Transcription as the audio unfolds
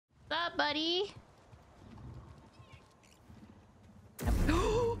up, buddy?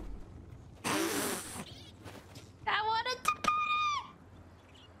 I wanted to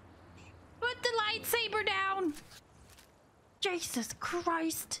put the lightsaber down. Jesus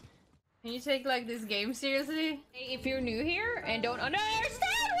Christ. Can you take like this game seriously? Hey, if you're new here and don't understand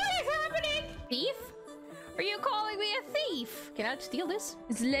what is happening, thief? Are you calling me a thief? Can I steal this?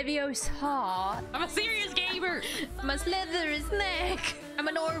 It's Levio's heart. I'm a serious gamer. I'm a Slither's neck. I'm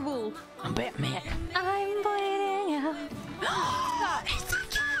a Norval. I'm Batman. I'm bleeding out.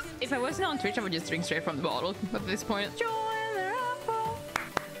 If I wasn't on Twitch, I would just drink straight from the bottle at this point. Join the rumble.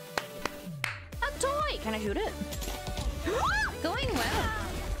 A toy. Can I shoot it? Going well.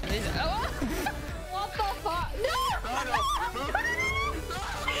 Oh. What the fuck? No!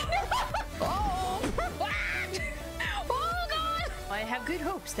 Oh. Oh god! I have good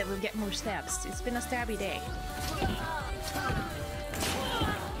hopes that we'll get more stabs. It's been a stabby day.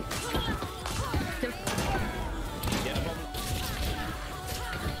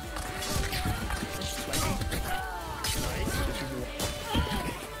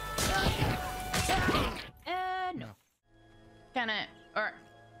 No. Can I? Or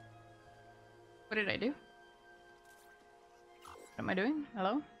what did I do? What am I doing?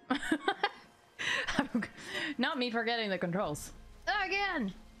 Hello? Not me forgetting the controls.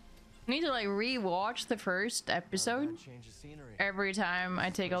 Again! I need to like re-watch the first episode every time I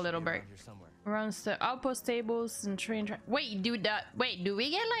take a little break. Runs the outpost tables and train. Wait, do that. Wait, do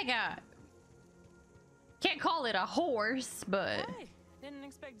we get like a? Can't call it a horse, but. Hey, didn't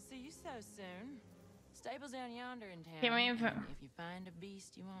expect to see you so soon. Stables down yonder in town. Can we If you find a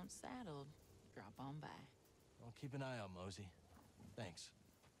beast you want saddled, drop on by. I'll keep an eye out, Mosey. Thanks.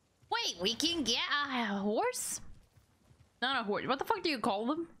 Wait, we can get a horse? Not a horse. What the fuck do you call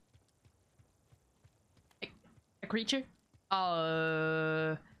them? A creature?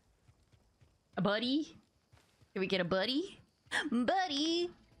 A buddy? Can we get a buddy? Buddy?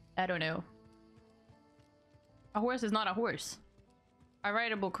 I don't know. A horse is not a horse. A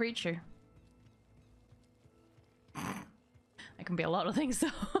rideable creature. That can be a lot of things though.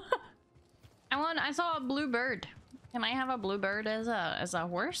 I saw a blue bird. Can I have a blue bird as a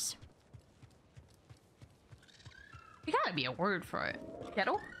horse? You gotta be a word for it.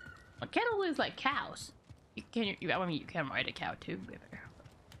 Kettle? A kettle is like cows. I mean, you can ride a cow too.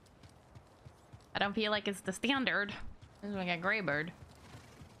 I don't feel like it's the standard. It's like a gray bird.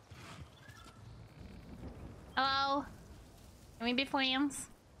 Hello? Can we be friends?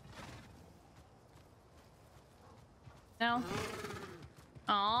 No?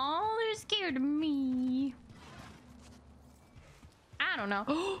 Oh, they're scared of me. I don't know.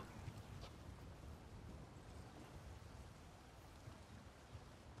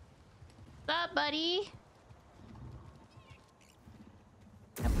 What's up, buddy?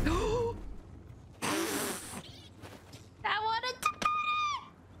 I wanted to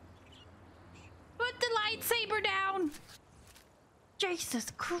put the lightsaber down.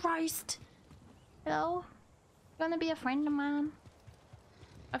 Jesus Christ. Hello? Gonna be a friend of mine?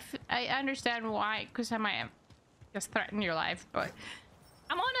 I understand why, because I might just threaten your life, but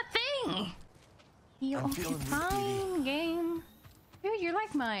I'm on a thing. You're fine, game. Dude, you're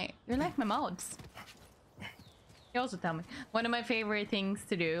like my mods. You also tell me one of my favorite things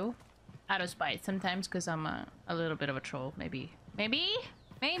to do, out of spite sometimes, because I'm a little bit of a troll. Maybe,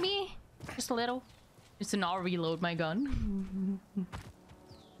 just a little, just to not reload my gun.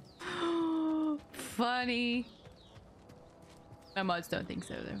 Funny. My mods don't think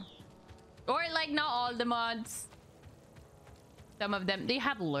so though. Or like not all the mods. Some of them, they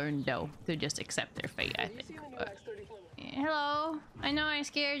have learned though to just accept their fate, I think. But... Hello. I know I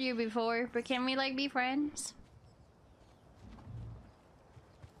scared you before, but can we like be friends?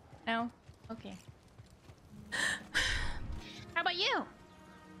 No? Okay. How about you?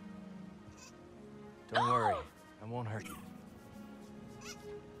 Don't worry. I won't hurt you.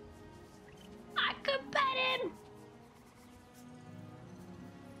 I could pet him!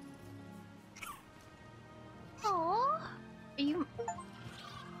 Aww. You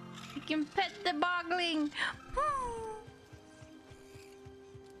can pet the bogling.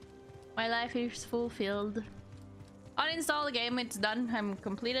 My life is fulfilled. Uninstall the game, it's done. I'm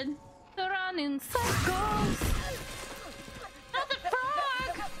completed. To run in circles. Not the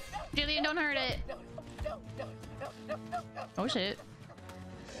frog! Jillian, don't hurt it. Oh shit.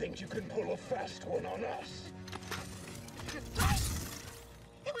 Think you can pull a fast one on us?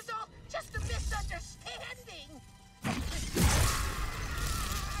 It was all just a misunderstanding.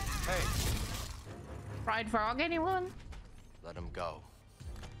 Hey. Fried frog, anyone? Let him go.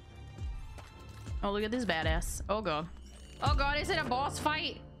 Oh, look at this badass. Oh god. Oh god, is it a boss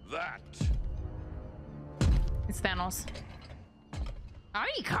fight? that. It's Thanos. I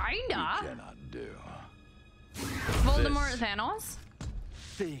You kinda. cannot do. Voldemort, This Thanos.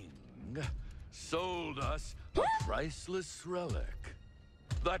 thing sold us a priceless relic.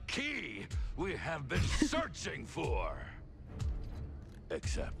 The key we have been searching for.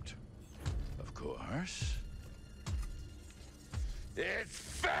 Except, of course, it's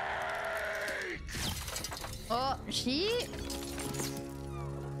fake! Oh, she.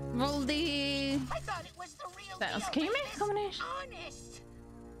 Voldy. I thought it was the real Thanos. deal. Can you make a It's combination? honest.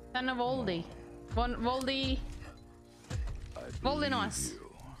 Then a Voldy. Voldy. I Voldinos. believe you.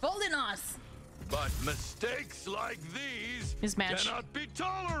 Voldinos. But mistakes like these Mismatch. cannot be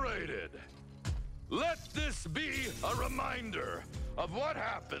tolerated. Let this be a reminder of what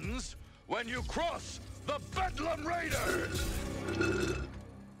happens when you cross the Bedlam Raiders.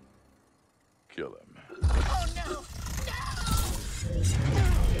 Kill him. Oh no! No!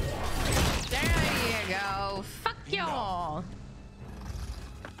 There you go. Fuck y'all.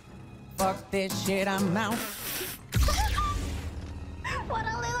 Fuck this shit, I'm out. What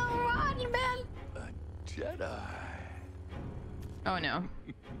a little run, man. A Jedi. Oh no.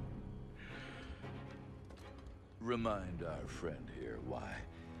 Remind our friend here why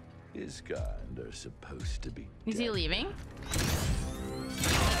his kind are supposed to be Is he dead. leaving?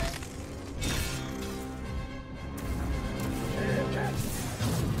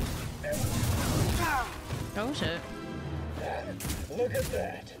 Oh shit. Look at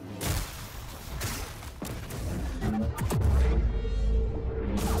that.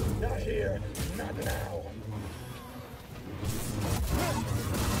 Not here. Not now.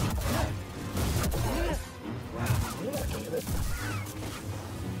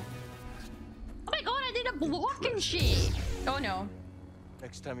 Oh my god, I did a blocking shit. Oh no.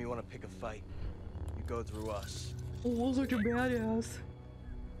 Next time you want to pick a fight, you go through us. Oh, look at badass.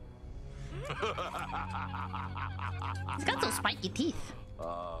 He's got those spiky teeth.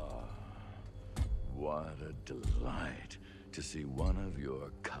 What a delight to see one of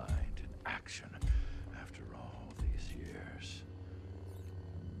your kind in action after all these years.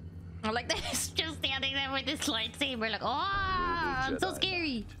 I like that he's just standing there with his lightsaber, like, oh, Noble I'm so Jedi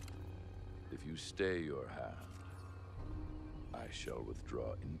scary. Knight, if you stay your hand, I shall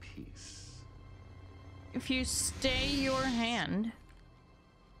withdraw in peace. If you stay your hand.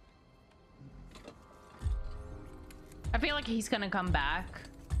 I feel like he's gonna come back.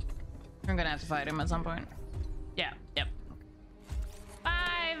 I'm gonna have to fight him at some point. Yeah, yep.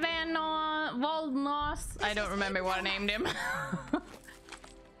 Bye, Voldnos. I don't remember what I named him.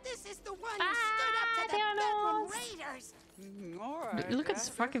 This is the one who stood up to the Thanos. Bedlam Raiders. All right. Look at this that's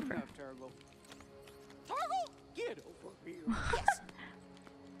fucking enough, Turgle. Get over here. Yes.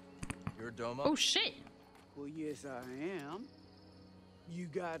 You're Doma? Oh shit. Well, yes, I am. You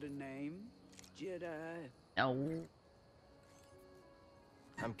got a name, Jedi? No.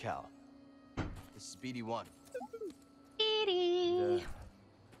 I'm Cal. This is BD1. Edie.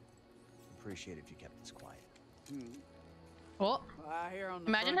 Appreciate if you kept this quiet. Oh, I hear on the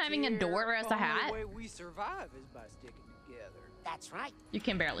Imagine having a frontier, door as a the only hat. way we survive is by sticking together. That's right. you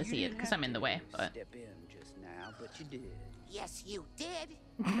can barely see it didn't because have I'm in the to way, but. step in just now, but you did. Yes, you did.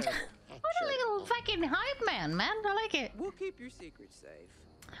 What a little fucking hype man, man. I like it. We'll keep your secrets safe.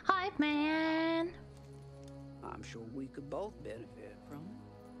 Hype man. I'm sure we could both benefit from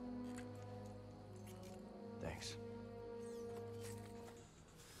it. Thanks.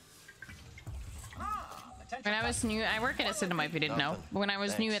 When I was new, I work at a cinema if you didn't know. When I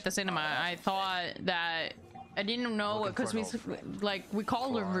was new Thanks. at the cinema, I thought that I didn't know Looking because for we an old friend. like we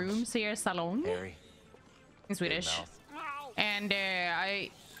call the Forearms. rooms here salon Harry. in Swedish, Mouth. and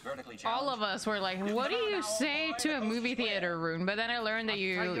all of us were like, "What do you say to a movie theater room?" But then I learned that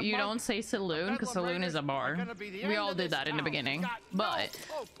you don't say saloon because saloon is a bar. We all did that in the beginning, but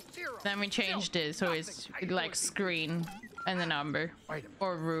then we changed it so it's like screen and the number,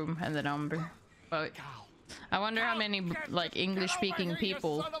 or room and the number. But I wonder how many like English speaking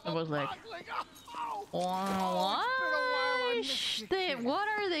people it was like, what? What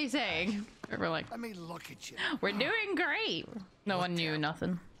are they saying? We're like, Let me look at you. we're doing great. No one knew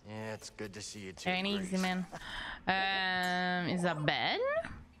nothing. Yeah, it's good to see you too. Ain't easy, Grace. man. Is that bed?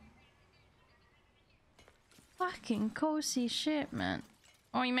 Fucking cozy shit, man.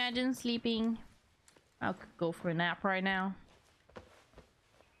 Oh, imagine sleeping. I could go for a nap right now.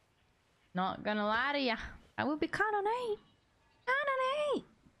 Not gonna lie to ya. That would be kind of neat. Kind of neat.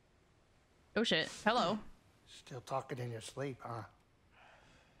 Oh shit. Hello. Still talking in your sleep, huh?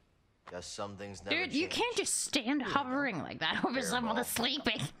 Guess some things never Dude, you change. can't just stand hovering like that over someone that's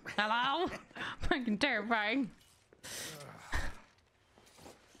sleeping. Hello? Fucking terrifying.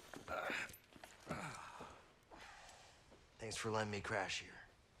 Thanks for letting me crash here.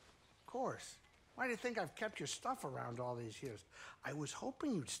 Of course. Why do you think I've kept your stuff around all these years? I was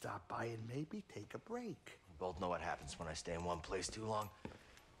hoping you'd stop by and maybe take a break. We both know what happens when I stay in one place too long.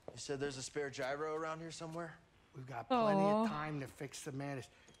 You said there's a spare gyro around here somewhere? We've got plenty of time to fix the madness.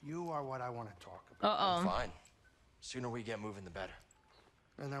 You are what I want to talk about. I'm fine. Sooner we get moving, the better.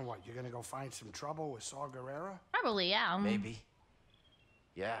 And then what? You're gonna go find some trouble with Saw Gerrera? Probably, yeah. Maybe.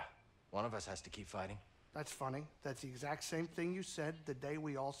 Yeah. One of us has to keep fighting. That's funny. That's the exact same thing you said the day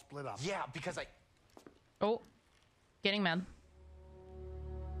we all split up. Yeah, because I... Oh. Getting mad.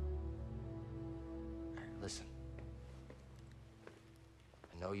 All right, listen.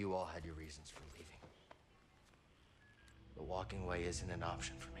 I know you all had your reasons for leaving. But walking away isn't an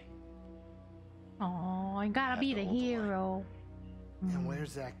option for me. Oh, I gotta be the hero. And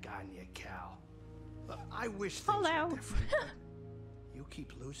where's that gotten you, Cal? I wish things were different. You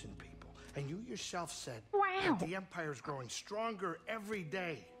keep losing people. And you yourself said that the Empire's growing stronger every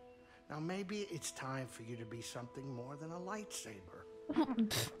day. Now maybe it's time for you to be something more than a lightsaber.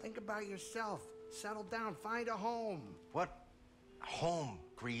 Think about yourself. Settle down. Find a home. What? Home,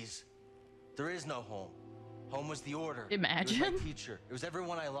 Grease. There is no home. Home was the Order. Imagine. It was my teacher. It was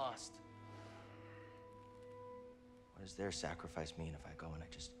everyone I lost. What does their sacrifice mean if I go and I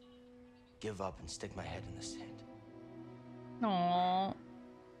just give up and stick my head in the sand? Aww.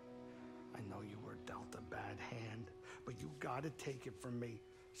 I know you were dealt a bad hand, but you gotta take it from me.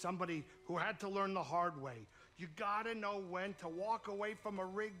 Somebody who had to learn the hard way. You gotta know when to walk away from a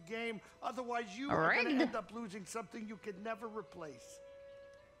rigged game. Otherwise, you are gonna end up losing something you could never replace.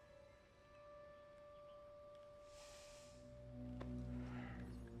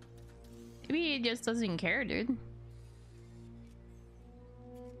 Maybe he just doesn't care, dude.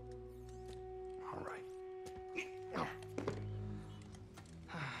 All right.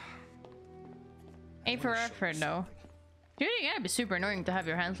 A for effort, though. Dude, you gotta be super annoying to have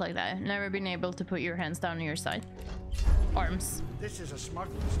your hands like that. Never been able to put your hands down on your side. Arms. This is a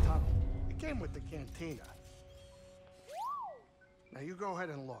smuggler's tunnel. It came with the cantina. Now you go ahead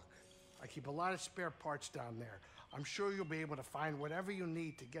and look. I keep a lot of spare parts down there. I'm sure you'll be able to find whatever you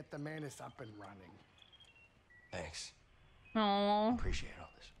need to get the Manus up and running. Thanks. Aww. Appreciate all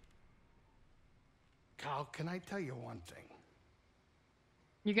this. Cal, can I tell you one thing?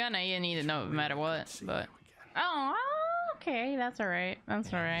 You're gonna need to know no matter what, but... Oh, okay. That's alright.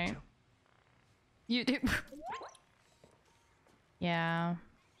 That's alright. You do... Yeah.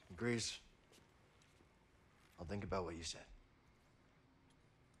 Grease. I'll think about what you said.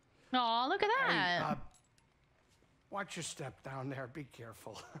 Oh, look at that. Hey, watch your step down there. Be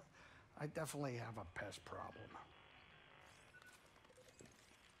careful. I definitely have a pest problem.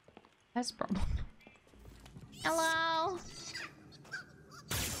 Pest problem. Hello.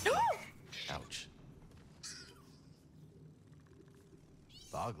 Ouch.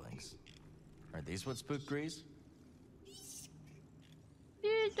 Boglings. Are these what spook Grease?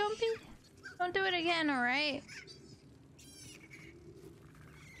 Dude, don't do it again, alright?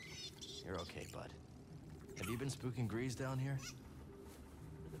 You're okay, bud. Have you been spooking Grease down here?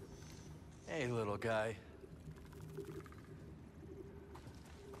 Hey, little guy.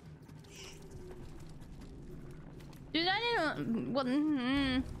 Dude, I didn't... What?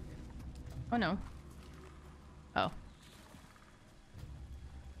 Oh, no. Oh.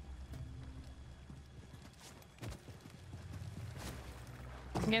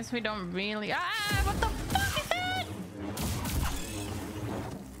 I guess we don't really... Ah! What the fuck is that?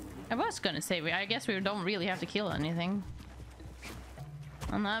 I was gonna say, I guess we don't really have to kill anything.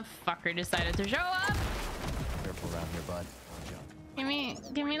 And that fucker decided to show up! Careful around here, bud.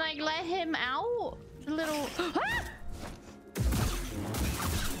 Can we like let him out? A little... Ah!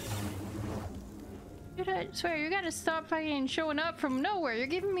 Dude, I swear, you gotta stop fucking showing up from nowhere. You're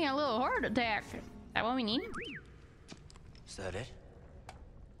giving me a little heart attack. Is that what we need? Is that it?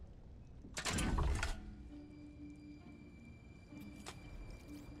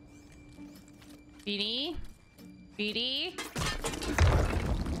 BD? BD?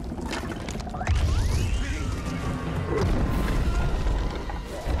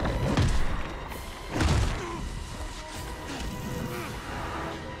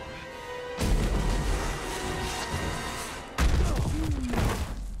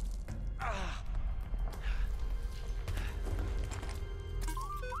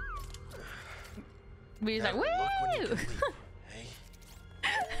 He's like, woo! Hey.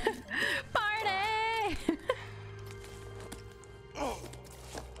 Party! The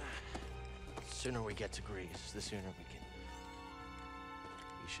sooner we get to Grease, the sooner we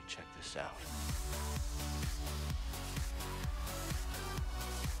should check this out.